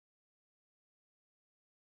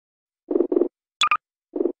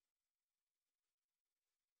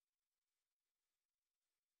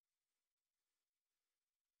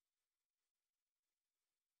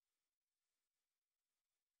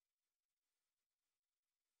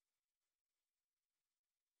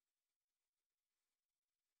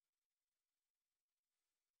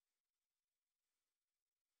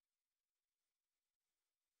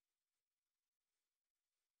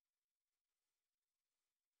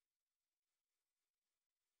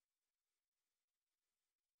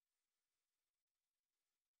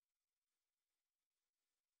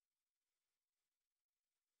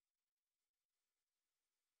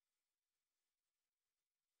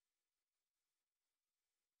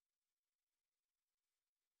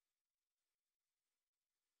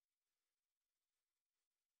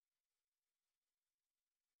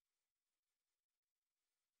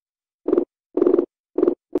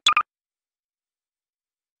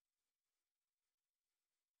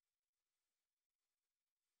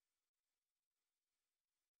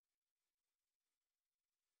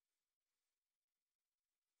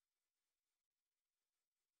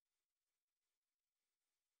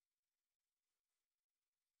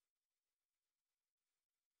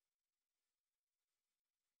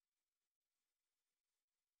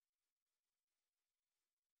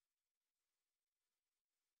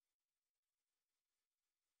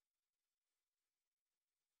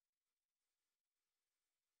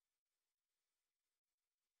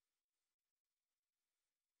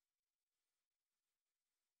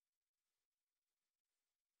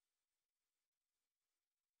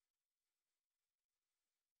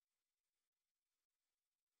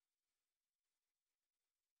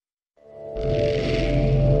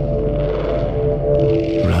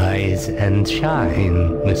Rise and shine,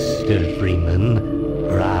 Mr. Freeman.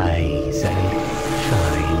 Rise and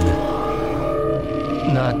shine.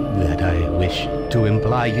 Not that I wish to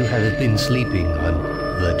imply you have been sleeping on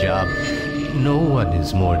the job. No one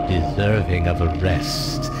is more deserving of a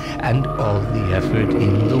rest, and all the effort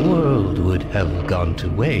in the world would have gone to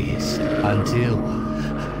waste until...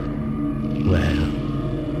 well,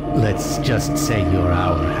 let's just say your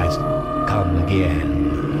hour has come again.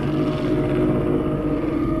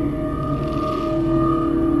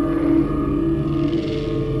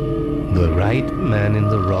 The right man in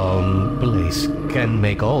the wrong place can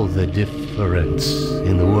make all the difference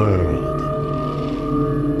in the world.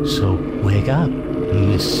 So wake up,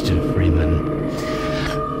 Mr. Freeman.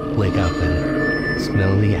 Wake up and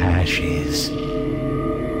smell the ashes.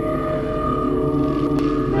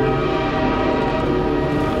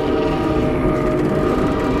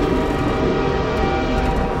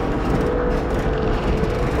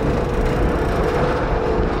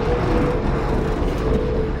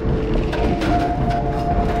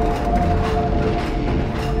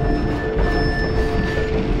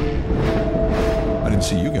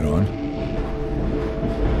 See you get on.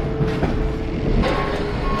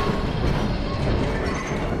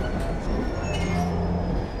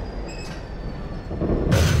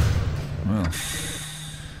 Well,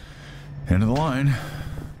 end of the line.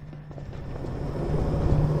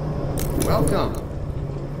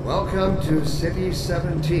 Welcome to City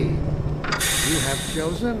 17. You have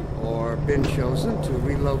chosen or been chosen to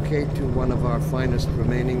relocate to one of our finest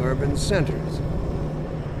remaining urban centers.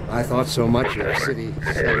 I thought so much of City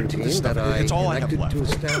 17 that I elected to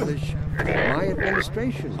establish my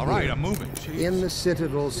administration All right, I'm moving. in the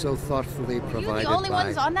citadel so thoughtfully provided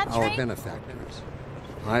by our benefactors.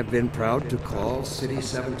 I've been proud to call City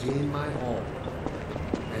 17 my home.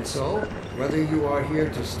 And so, whether you are here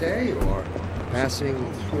to stay or passing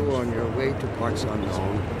through on your way to parts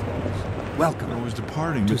unknown, welcome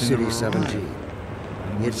to City 17.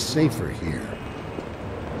 It's safer here.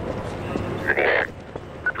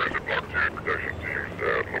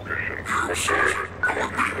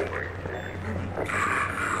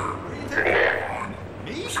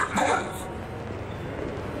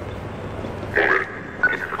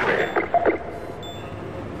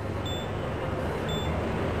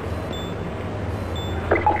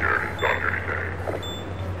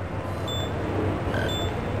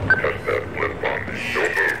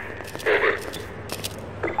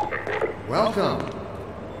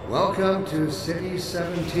 Welcome to City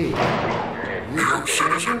 17. You have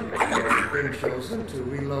chosen or been chosen to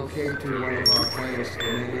relocate to one of our finest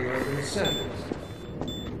remaining urban centers.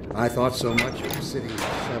 I thought so much of City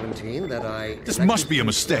 17 that I... This must be a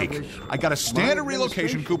mistake. I got a standard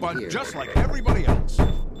relocation coupon just like everybody else.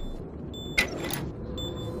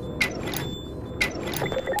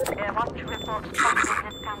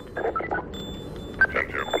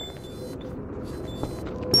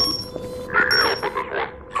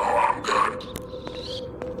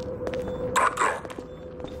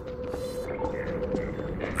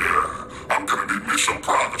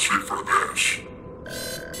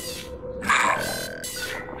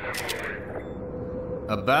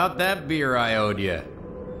 About that beer I owed you.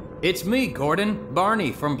 It's me, Gordon,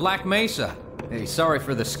 Barney from Black Mesa. Hey, sorry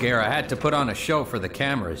for the scare. I had to put on a show for the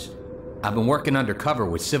cameras. I've been working undercover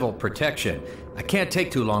with civil protection. I can't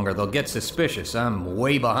take too long or they'll get suspicious. I'm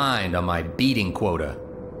way behind on my beating quota.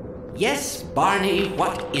 Yes, Barney,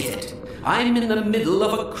 what is it? I'm in the middle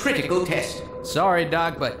of a critical test. Sorry,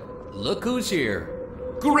 Doc, but look who's here.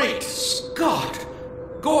 Great Scott!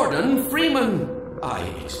 Gordon Freeman! I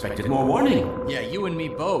expected more warning. Yeah, you and me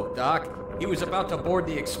both, Doc. He was about to board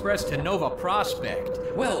the express to Nova Prospect.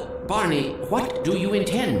 Well, Barney, what do you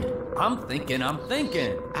intend? I'm thinking.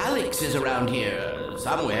 Alex is around here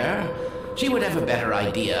somewhere. She would have a better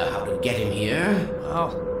idea how to get him here.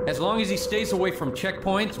 Oh, as long as he stays away from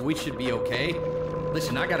checkpoints, we should be okay.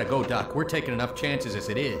 Listen, I gotta go, Doc. We're taking enough chances as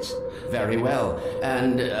it is. Very well.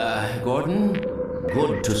 And, Gordon,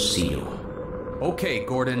 good to see you. Okay,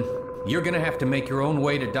 Gordon. You're gonna have to make your own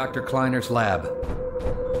way to Dr. Kleiner's lab.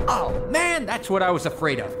 Oh, man, that's what I was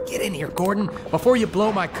afraid of. Get in here, Gordon, before you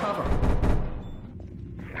blow my cover.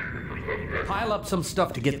 Pile up some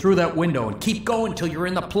stuff to get through that window and keep going till you're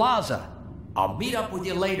in the plaza. I'll meet up with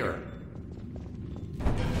you later.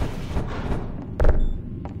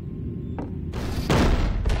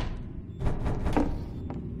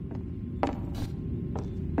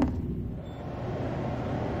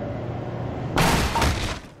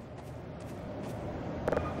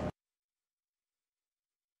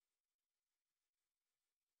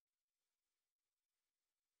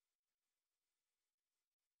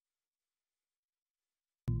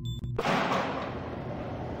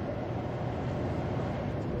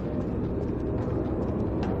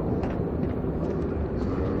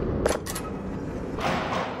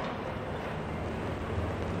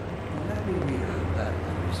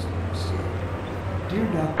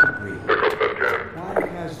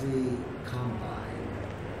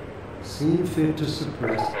 seen fit to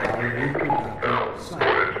suppress our reproductive cycle.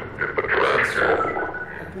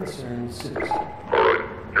 A concerned citizen.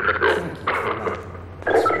 Thank you for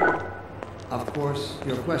writing. Of course,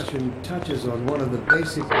 your question touches on one of the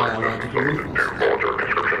basic biological impulses,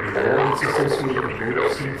 with all its associated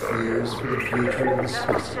hopes and fears for the future of the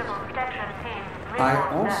species. I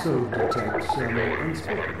also detect some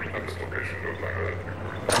unspoken questions.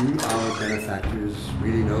 Do our benefactors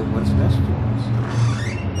really know what's best for us?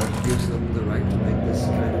 What gives them the right to make this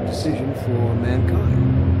kind of decision for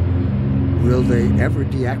mankind? Will they ever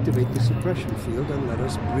deactivate the suppression field and let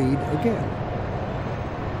us breed again?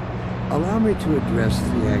 Allow me to address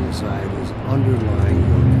the anxieties underlying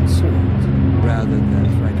your concerns, rather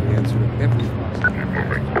than try to answer every possible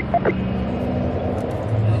question.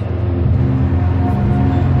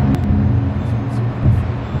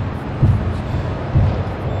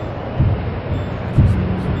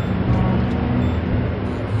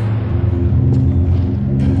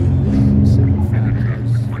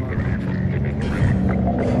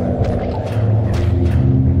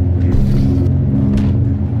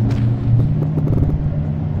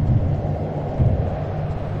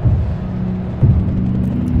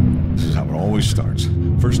 Starts.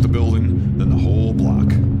 First the building, then the whole block.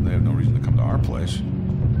 They have no reason to come to our place.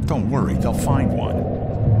 Don't worry, they'll find one.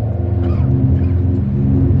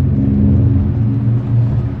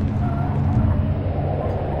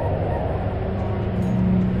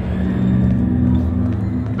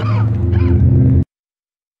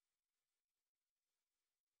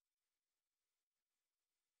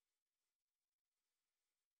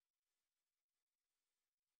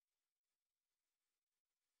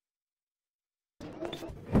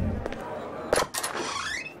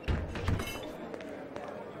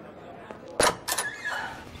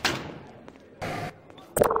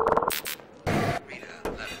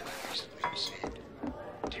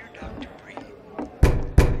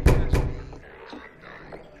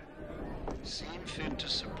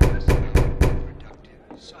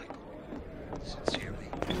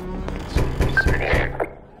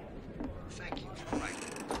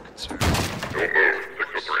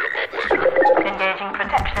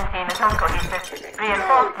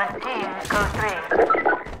 Reinforcement team, code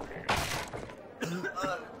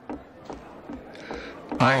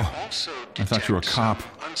 3. I thought you were a cop.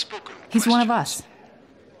 He's one of us.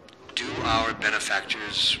 Do our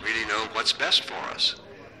benefactors really know what's best for us?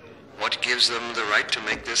 What gives them the right to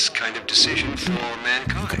make this kind of decision for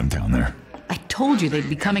mankind? Look at him down there. I told you they'd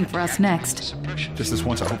be coming for us next. Just this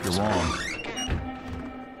once, I hope you're wrong.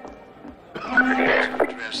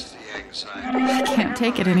 I can't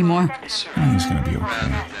take it anymore. He's gonna be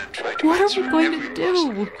okay. What are we going to do?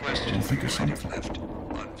 We'll think of something.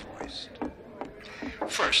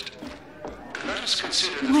 First, let us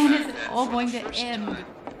consider When is it all going to end?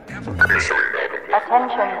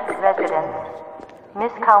 Attention, residents.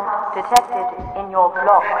 Miscount detected in your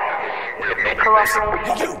block. Cooperation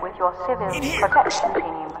with your civil protection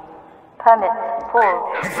team. Permits full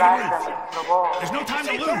ransom reward. There's no time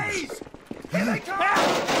to lose! Attention,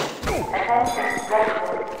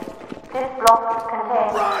 residents. This block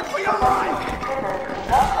contains Run for your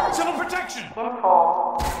life! Civil protection!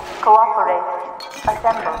 Info. Cooperate.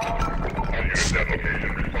 Assemble.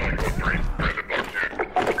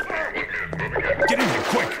 Get in here,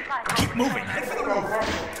 quick! Keep moving! Head for the roof!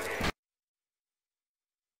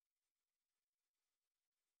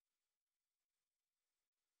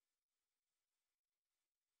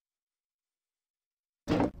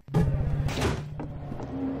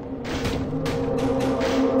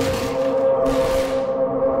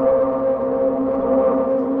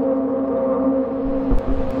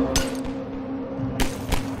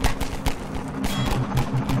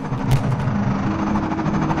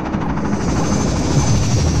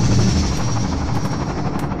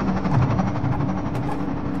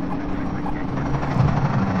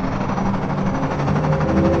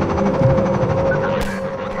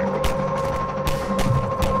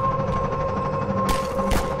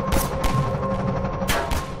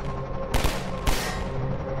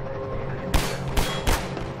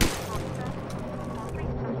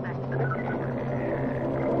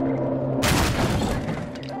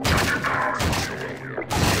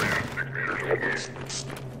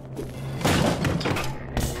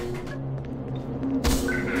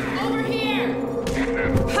 Over here!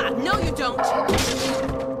 Ha! No, you don't!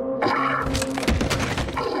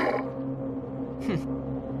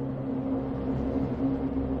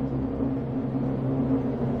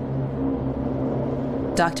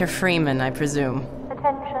 Dr. Freeman, I presume.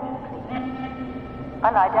 Attention, please.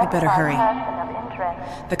 I better hurry. Person of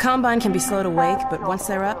interest. The Combine can be slow to wake, but once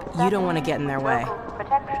they're up, you don't want to get in their way.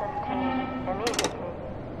 Protection team.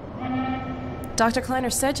 Dr. Kleiner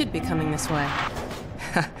said you'd be coming this way.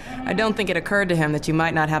 I don't think it occurred to him that you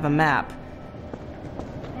might not have a map.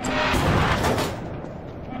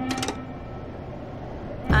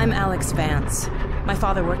 I'm Alex Vance. My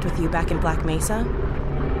father worked with you back in Black Mesa.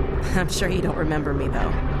 I'm sure you don't remember me, though.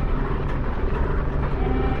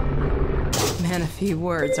 Man, a few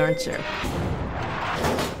words, aren't you?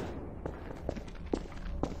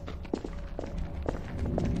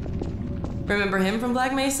 Remember him from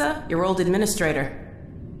Black Mesa? Your old administrator.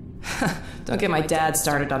 Don't get my dad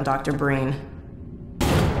started on Dr. Breen.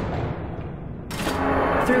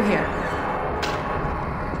 Through here.